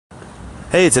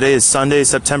Hey, today is Sunday,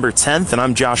 September 10th, and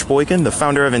I'm Josh Boykin, the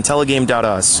founder of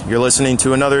Intelligame.us. You're listening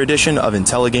to another edition of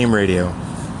Intelligame Radio.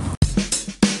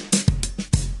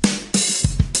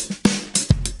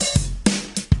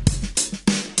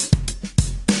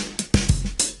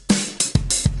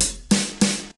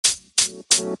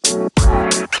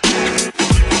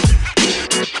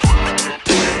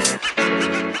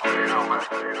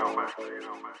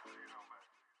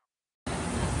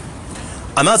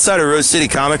 I'm outside of Rose City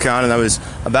Comic Con, and I was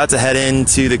about to head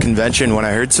into the convention when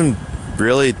I heard some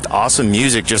really awesome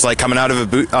music, just like coming out of a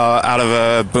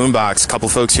boombox. A couple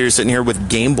folks here sitting here with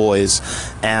Game Boys,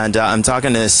 and I'm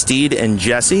talking to Steed and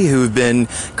Jesse, who've been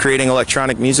creating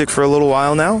electronic music for a little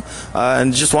while now,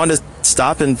 and just wanted to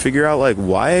stop and figure out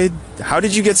how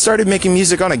did you get started making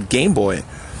music on a Game Boy?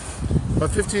 About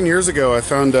 15 years ago, I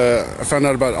found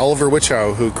out about Oliver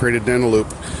Wichow, who created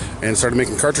Nanoloop, and started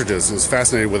making cartridges. I was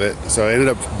fascinated with it, so I ended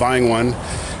up buying one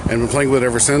and been playing with it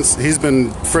ever since. He's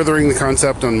been furthering the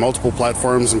concept on multiple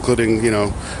platforms, including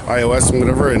iOS and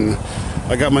whatever. And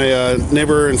I got my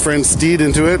neighbor and friend Steed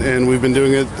into it, and we've been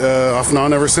doing it off and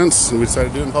on ever since. And we decided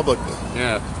to do it in public.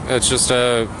 Yeah, it's just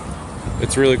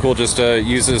it's really cool. Just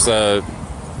uses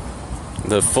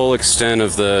the full extent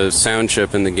of the sound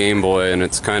chip in the Game Boy, and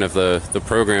it's kind of the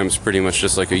program's pretty much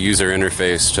just like a user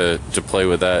interface to play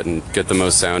with that and get the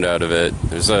most sound out of it.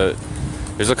 There's a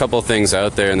couple of things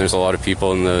out there, and there's a lot of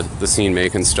people in the scene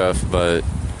making stuff, but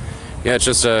yeah, it's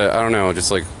just I don't know,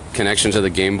 just like connection to the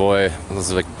Game Boy. It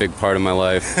was like a big part of my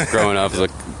life growing up,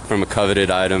 like from a coveted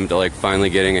item to like finally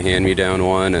getting a hand-me-down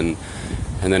one, and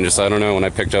then just I don't know, when I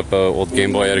picked up an old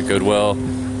Game Boy at a Goodwill,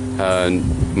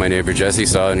 my neighbor Jesse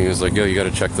saw it and he was like, yo, you got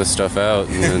to check this stuff out.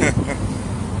 And then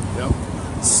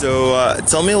So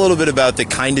tell me a little bit about the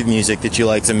kind of music that you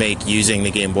like to make using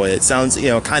the Game Boy. It sounds,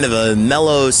 kind of a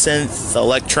mellow synth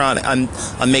electronic. I'm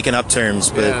making up terms,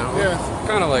 but yeah,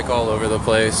 kind of like all over the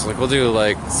place. Like we'll do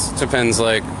depends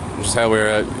like just how we're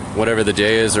at, whatever the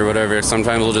day is or whatever.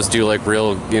 Sometimes we'll just do like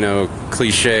real,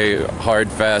 cliche, hard,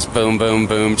 fast, boom, boom,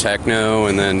 boom techno,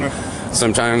 and then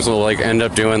sometimes we'll end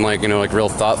up doing real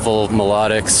thoughtful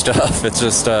melodic stuff. It's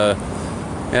just I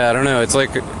don't know. It's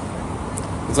like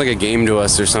a game to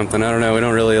us or something. I don't know. We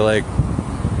don't really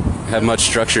have much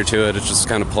structure to it. It's just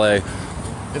kind of play.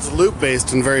 It's loop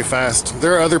based and very fast.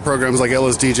 There are other programs like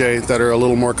LSDJ that are a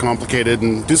little more complicated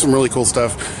and do some really cool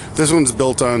stuff. This one's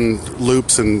built on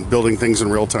loops and building things in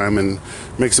real time and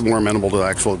makes it more amenable to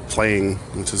actual playing,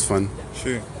 which is fun.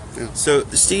 Sure. Yeah. So,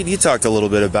 Steve, you talked a little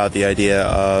bit about the idea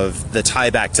of the tie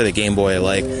back to the Game Boy.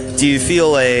 Do you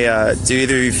feel do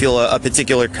either of you feel a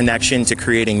particular connection to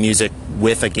creating music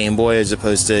with a Game Boy as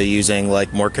opposed to using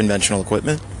more conventional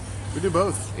equipment? We do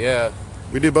both. Yeah.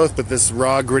 We do both, but this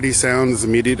raw, gritty sound, this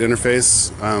immediate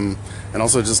interface, and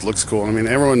also it just looks cool. I mean,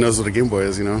 everyone knows what a Game Boy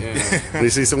is, Yeah. When you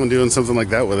see someone doing something like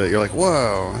that with it, you're like,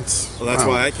 whoa. That's wow.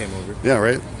 why I came over. Yeah,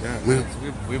 right? Yeah.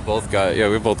 We both got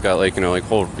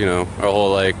whole our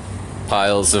whole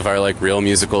piles of our real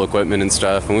musical equipment and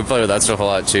stuff, and we play with that stuff a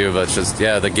lot too. But it's just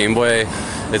the Game Boy,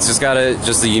 it's just got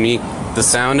the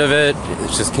sound of it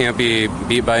just can't be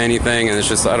beat by anything, and it's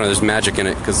just I don't know, there's magic in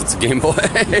it because it's a Game Boy.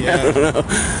 Yeah. I don't know.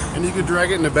 And you could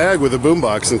drag it in a bag with a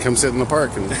boombox and come sit in the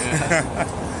park and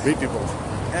meet people.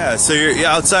 Yeah. So you're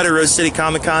outside of Rose City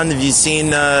Comic Con. Have you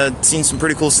seen some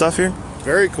pretty cool stuff here?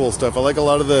 Very cool stuff. I like a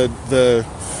lot of the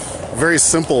very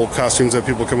simple costumes that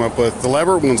people come up with. The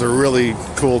elaborate ones are really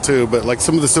cool too, but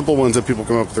some of the simple ones that people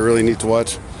come up with are really neat to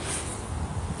watch.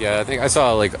 Yeah, I think I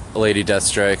saw Lady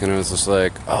Deathstrike, and it was just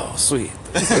like, oh, sweet.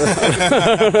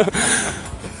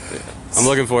 I'm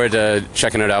looking forward to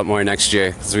checking it out more next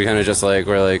year, because we kind of just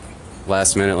we're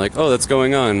last minute oh, that's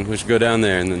going on, we should go down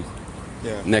there, and then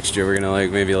next year we're gonna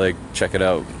maybe check it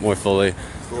out more fully.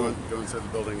 Go inside the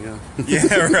building, yeah.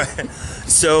 Yeah, right.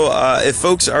 So if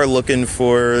folks are looking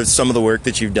for some of the work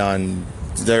that you've done,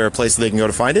 is there a place they can go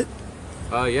to find it?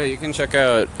 Yeah, you can check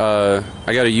out, I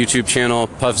got a YouTube channel,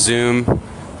 Puff Zoom,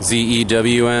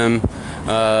 ZEWM.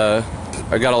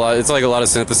 I got a lot, it's a lot of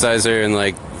synthesizer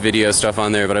and video stuff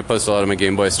on there, but I post a lot of my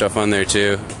Game Boy stuff on there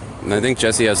too. And I think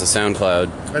Jesse has a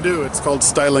SoundCloud. I do. It's called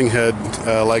Styling Head,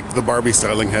 like the Barbie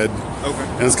Styling Head. Okay.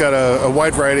 And it's got a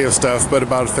wide variety of stuff, but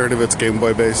about a third of it's Game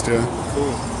Boy based, yeah.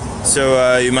 Cool.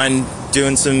 So you mind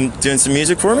doing some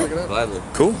music for me? Gladly.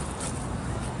 Cool.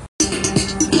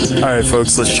 All right,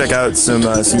 folks, let's check out some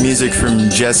music from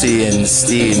Jesse and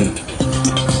Steed.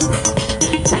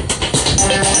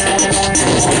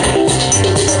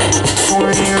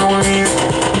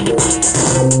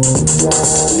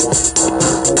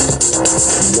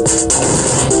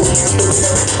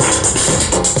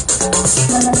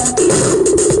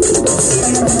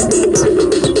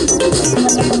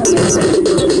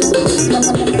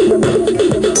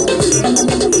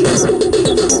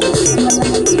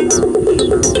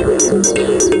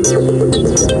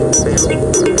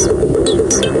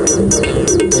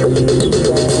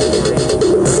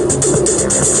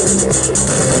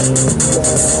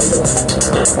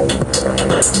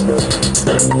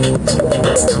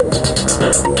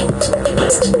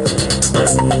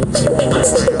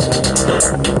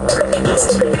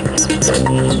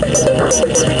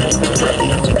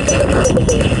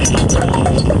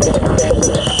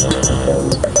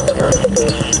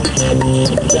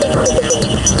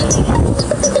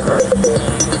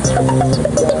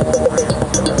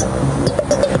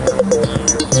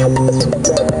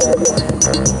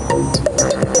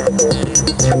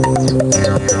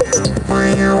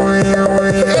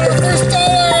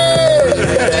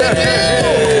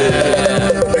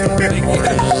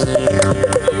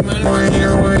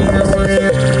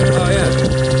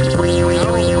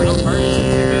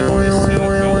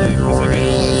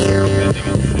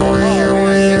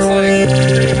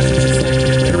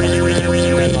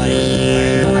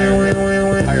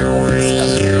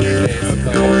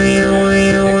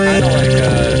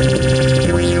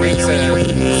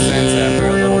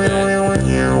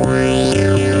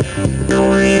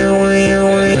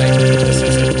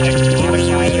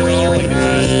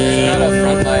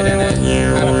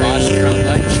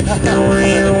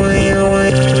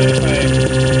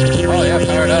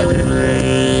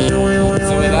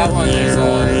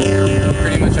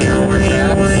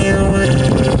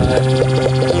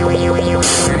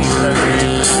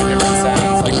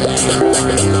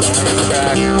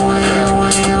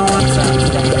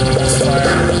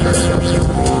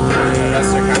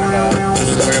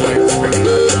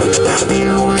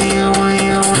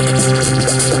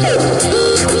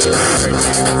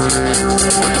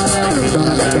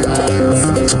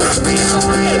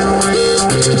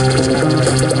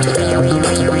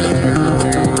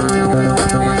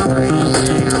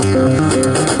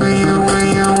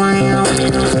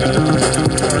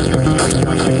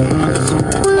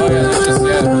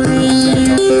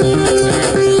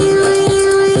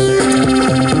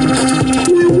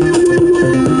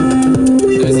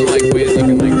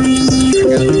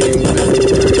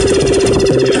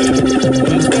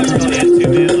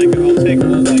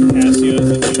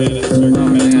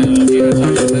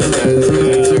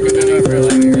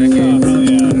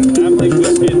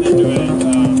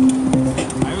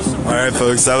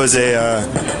 folks. That was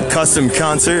a custom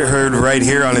concert heard right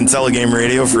here on IntelliGame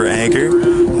Radio for Anchor.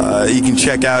 You can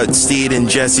check out Steed and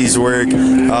Jesse's work.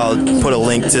 I'll put a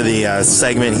link to the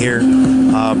segment here.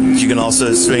 You can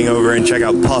also swing over and check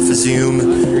out Puff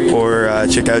Zoom or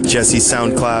check out Jesse's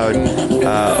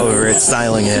SoundCloud over at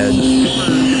Styling Head.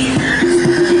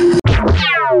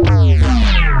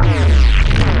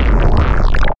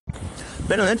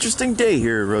 Been an interesting day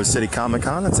here at Rose City Comic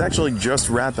Con. It's actually just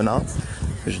wrapping up.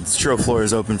 The show floor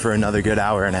is open for another good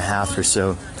hour and a half or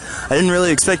so. I didn't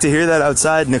really expect to hear that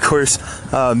outside, and of course,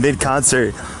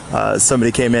 mid-concert,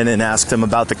 somebody came in and asked them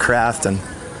about the craft, and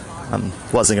I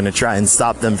wasn't going to try and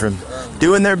stop them from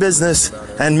doing their business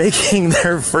and making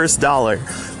their first dollar,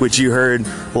 which you heard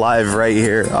live right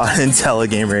here on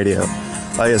IntelliGame Radio.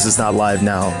 I guess it's not live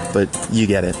now, but you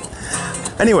get it.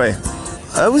 Anyway,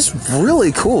 it was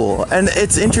really cool, and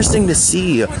it's interesting to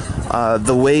see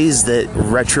the ways that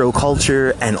retro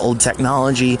culture and old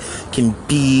technology can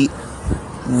be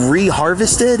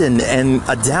reharvested and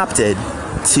adapted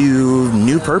to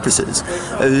new purposes.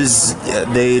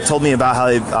 They told me about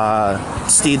how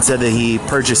Steed said that he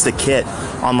purchased a kit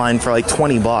online for like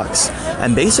 $20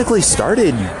 and basically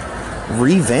started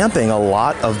revamping a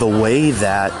lot of the way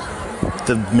that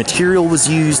the material was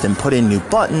used and put in new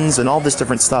buttons and all this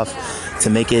different stuff to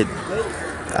make it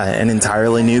an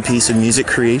entirely new piece of music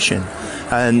creation.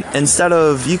 And instead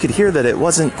of, you could hear that it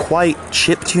wasn't quite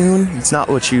chiptune. It's not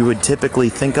what you would typically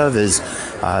think of as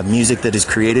music that is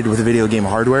created with video game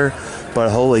hardware, but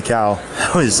holy cow,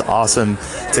 it was awesome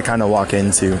to kind of walk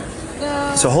into.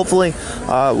 So hopefully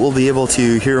we'll be able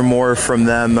to hear more from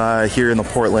them here in the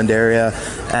Portland area,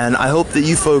 and I hope that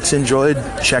you folks enjoyed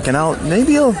checking out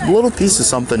maybe a little piece of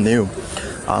something new.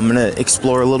 I'm going to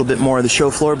explore a little bit more of the show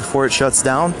floor before it shuts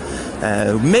down.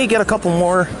 May get a couple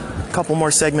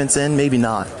more segments in, maybe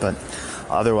not, but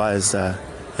otherwise, yeah,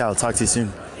 I'll talk to you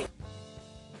soon.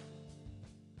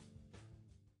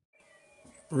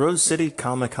 Rose City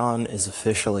Comic Con is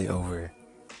officially over,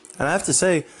 and I have to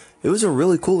say, it was a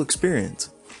really cool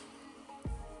experience.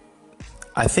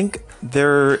 I think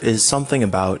there is something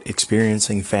about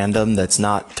experiencing fandom that's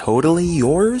not totally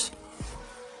yours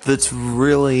that's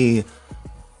really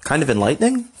kind of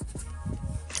enlightening.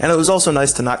 And it was also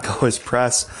nice to not go as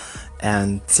press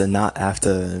and to not have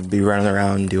to be running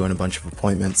around doing a bunch of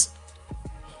appointments.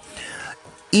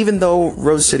 Even though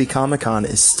Rose City Comic Con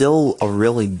is still a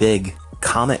really big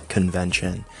comic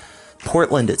convention,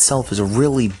 Portland itself is a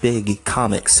really big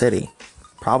comic city,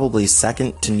 probably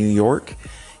second to New York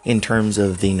in terms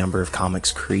of the number of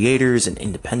comics creators and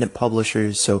independent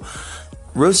publishers. So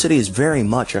Rose City is very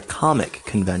much a comic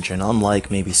convention, unlike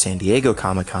maybe San Diego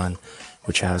Comic-Con,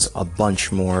 which has a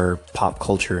bunch more pop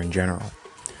culture in general.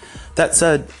 That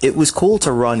said, it was cool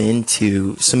to run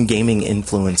into some gaming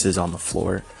influences on the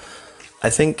floor.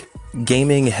 I think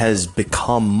gaming has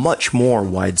become much more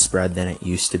widespread than it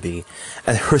used to be,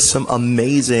 and there was some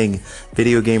amazing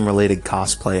video game related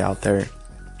cosplay out there.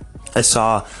 I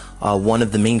saw one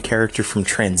of the main characters from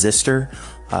Transistor,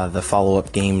 the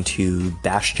follow-up game to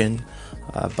Bastion,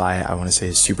 by, I want to say,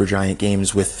 Supergiant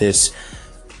Games, with this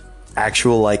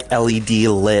actual like LED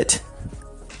lit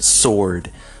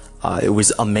sword. It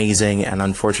was amazing, and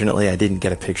unfortunately I didn't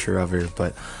get a picture of her,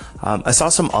 but I saw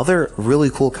some other really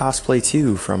cool cosplay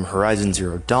too, from Horizon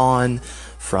Zero Dawn,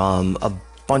 from a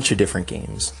bunch of different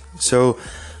games. So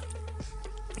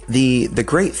the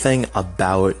great thing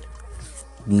about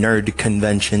nerd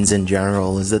conventions in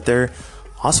general is that they're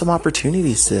awesome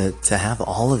opportunities to have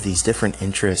all of these different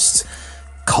interests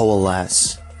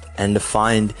coalesce and to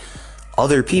find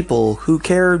other people who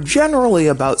care generally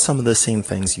about some of the same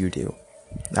things you do.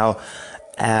 Now,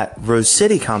 at Rose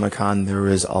City Comic Con, there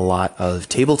was a lot of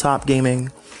tabletop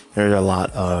gaming. There were a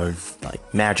lot of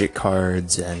like Magic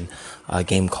cards, and a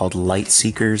game called Light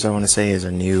Seekers, I want to say, is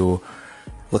a new,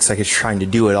 looks like it's trying to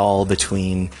do it all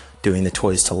between doing the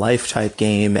Toys to Life type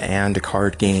game and a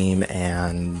card game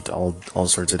and all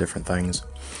sorts of different things.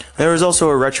 There was also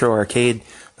a retro arcade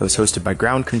that was hosted by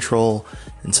Ground Control,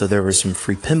 and so there were some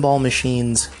free pinball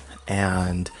machines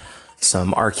and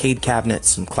some arcade cabinets,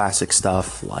 some classic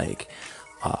stuff like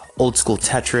old school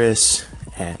Tetris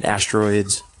and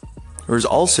Asteroids. There was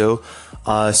also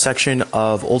a section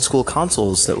of old school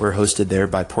consoles that were hosted there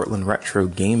by Portland Retro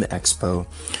Game Expo.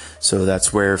 So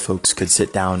that's where folks could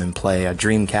sit down and play a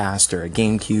Dreamcast or a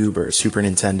GameCube or a Super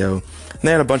Nintendo. And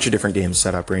they had a bunch of different games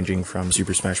set up, ranging from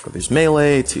Super Smash Bros.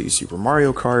 Melee to Super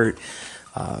Mario Kart,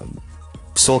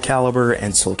 Soul Calibur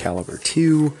and Soul Calibur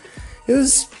 2.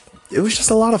 It was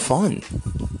just a lot of fun.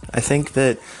 I think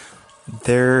that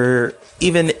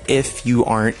even if you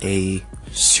aren't a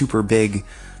super big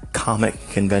comic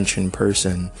convention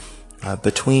person,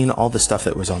 between all the stuff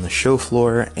that was on the show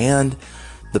floor and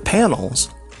the panels,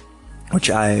 which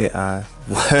I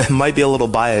might be a little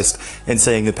biased in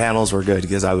saying the panels were good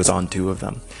because I was on 2 of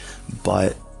them,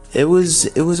 but it was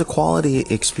a quality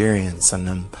experience, and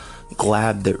I'm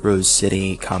glad that Rose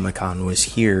City Comic-Con was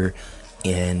here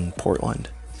in Portland.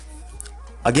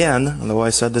 Again, though I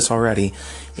said this already,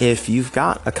 if you've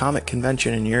got a comic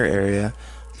convention in your area,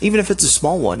 even if it's a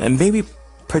small one, and maybe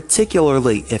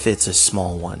particularly if it's a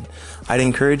small one, I'd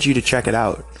encourage you to check it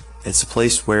out. It's a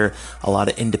place where a lot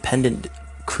of independent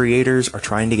creators are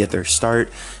trying to get their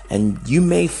start, and you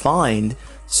may find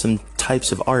some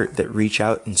types of art that reach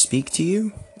out and speak to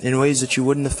you in ways that you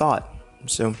wouldn't have thought.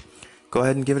 So go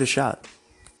ahead and give it a shot.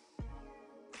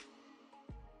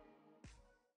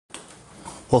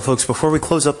 Well, folks, before we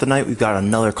close up the night, we've got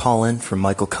another call-in from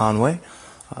Michael Conway.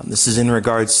 This is in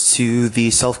regards to the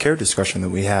self-care discussion that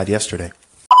we had yesterday.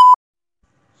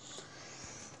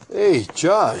 Hey,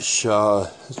 Josh,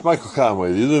 it's Michael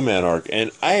Conway, the Illumanarch, and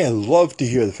I love to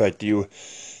hear the fact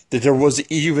that there was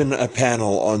even a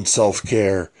panel on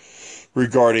self-care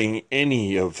regarding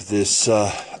any of this,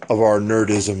 of our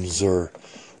nerdisms or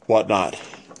whatnot.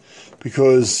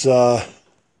 Because,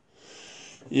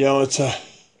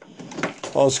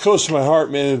 it's close to my heart,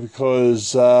 mainly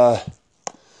because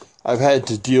I've had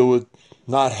to deal with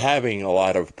not having a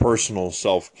lot of personal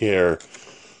self-care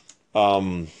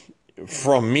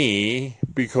from me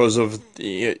because of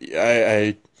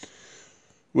I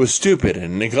was stupid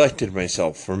and neglected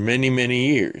myself for many,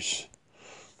 many years.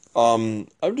 I'm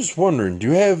just wondering, do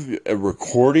you have a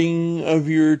recording of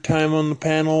your time on the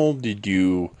panel?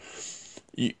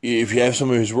 If you have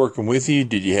somebody who's working with you,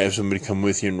 did you have somebody come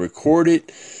with you and record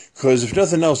it? Because if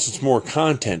nothing else, it's more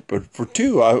content. But for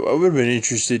 2, I would have been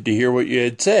interested to hear what you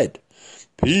had said.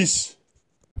 Peace.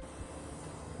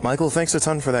 Michael, thanks a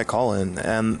ton for that call-in,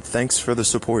 and thanks for the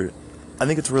support. I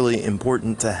think it's really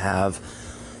important to have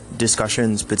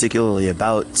discussions, particularly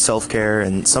about self-care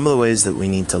and some of the ways that we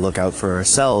need to look out for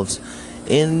ourselves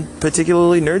in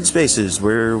particularly nerd spaces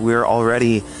where we're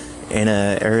already in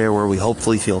an area where we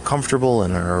hopefully feel comfortable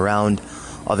and are around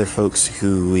other folks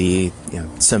who we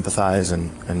sympathize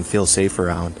and feel safe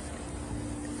around.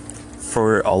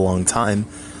 For a long time,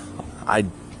 I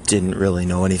didn't really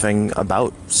know anything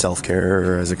about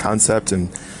self-care as a concept, and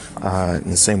in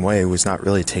the same way was not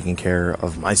really taking care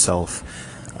of myself,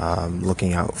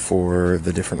 looking out for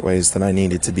the different ways that I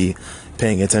needed to be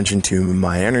paying attention to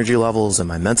my energy levels and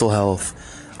my mental health.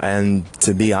 And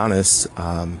to be honest,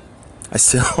 I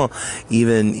still,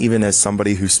 even as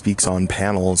somebody who speaks on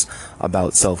panels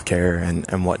about self-care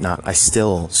and whatnot, I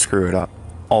still screw it up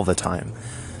all the time.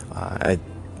 I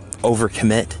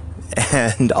overcommit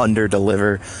and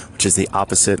under-deliver, which is the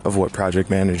opposite of what project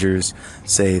managers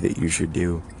say that you should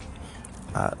do.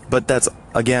 But that's,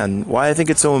 again, why I think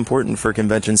it's so important for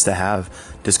conventions to have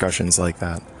discussions like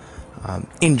that.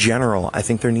 In general, I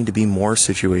think there need to be more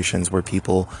situations where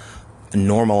people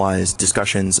normalize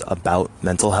discussions about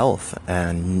mental health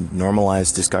and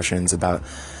normalize discussions about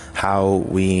how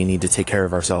we need to take care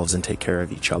of ourselves and take care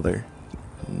of each other.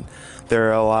 There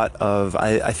are a lot of,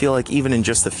 I feel like even in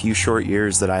just the few short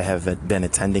years that I have been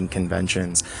attending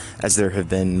conventions, as there have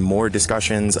been more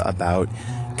discussions about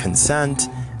consent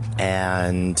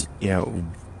and,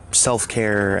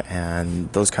 self-care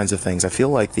and those kinds of things, I feel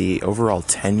like the overall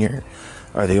tenor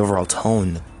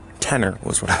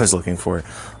was what I was looking for,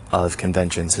 of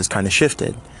conventions has kind of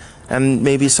shifted. And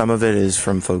maybe some of it is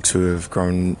from folks who have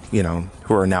grown,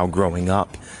 who are now growing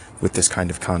up with this kind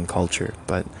of con culture.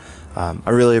 But I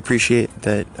really appreciate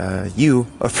that you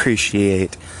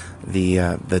appreciate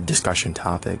the discussion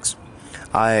topics.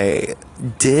 I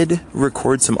did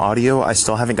record some audio. I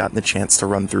still haven't gotten the chance to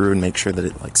run through and make sure that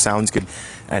it sounds good,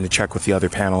 and to check with the other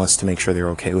panelists to make sure they're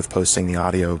okay with posting the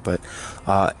audio. But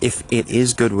if it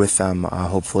is good with them,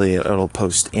 hopefully it'll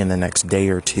post in the next day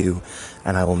or 2,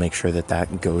 and I will make sure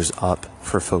that goes up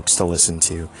for folks to listen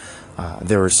to.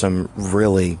 There were some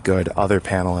really good other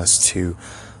panelists who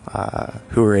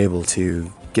were able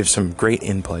to give some great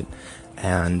input,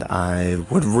 and I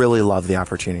would really love the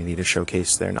opportunity to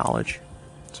showcase their knowledge.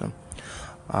 So,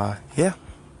 yeah.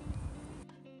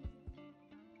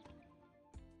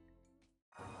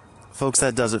 Folks,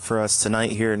 that does it for us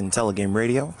tonight here at IntelliGame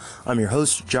Radio. I'm your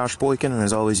host, Josh Boykin, and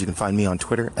as always, you can find me on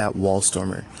Twitter at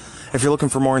Wallstormer. If you're looking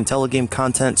for more IntelliGame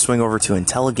content, swing over to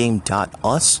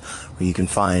intelligame.us, where you can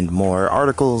find more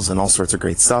articles and all sorts of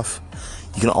great stuff.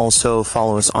 You can also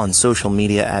follow us on social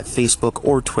media at Facebook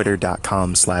or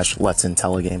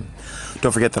Twitter.com/Let'sIntelliGame.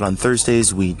 Don't forget that on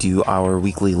Thursdays we do our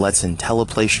weekly Let's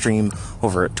Intelliplay stream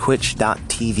over at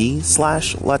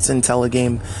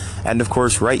twitch.tv/Let'sIntelliGame. And of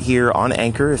course, right here on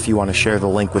Anchor, if you want to share the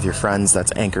link with your friends,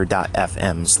 that's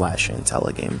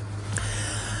anchor.fm/IntelliGame.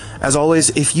 As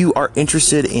always, if you are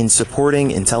interested in supporting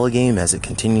IntelliGame as it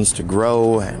continues to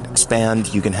grow and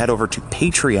expand, you can head over to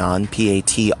Patreon,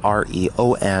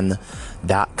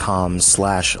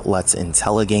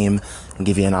 patreon.com/Let'sIntelliGame, and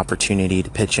give you an opportunity to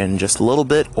pitch in just a little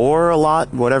bit or a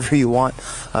lot, whatever you want,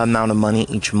 amount of money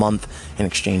each month in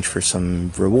exchange for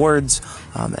some rewards,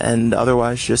 and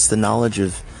otherwise just the knowledge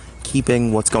of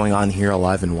keeping what's going on here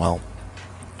alive and well.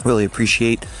 Really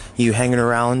appreciate you hanging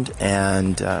around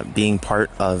and being part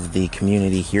of the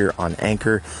community here on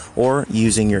Anchor or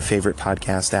using your favorite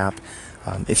podcast app.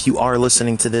 If you are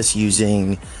listening to this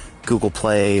using Google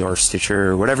Play or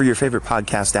Stitcher, whatever your favorite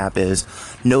podcast app is,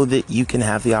 know that you can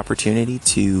have the opportunity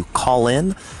to call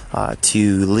in,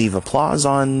 to leave applause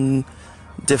on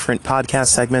different podcast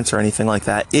segments or anything like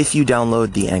that if you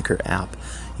download the Anchor app.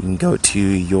 You can go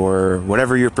to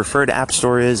whatever your preferred app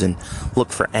store is and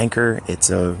look for Anchor.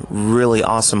 It's a really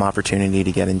awesome opportunity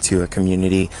to get into a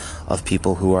community of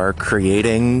people who are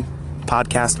creating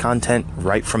podcast content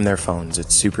right from their phones.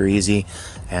 It's super easy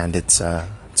and it's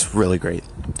really great.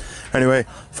 Anyway,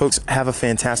 folks, have a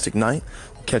fantastic night.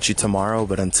 We'll catch you tomorrow,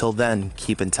 but until then,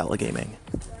 keep IntelliGaming.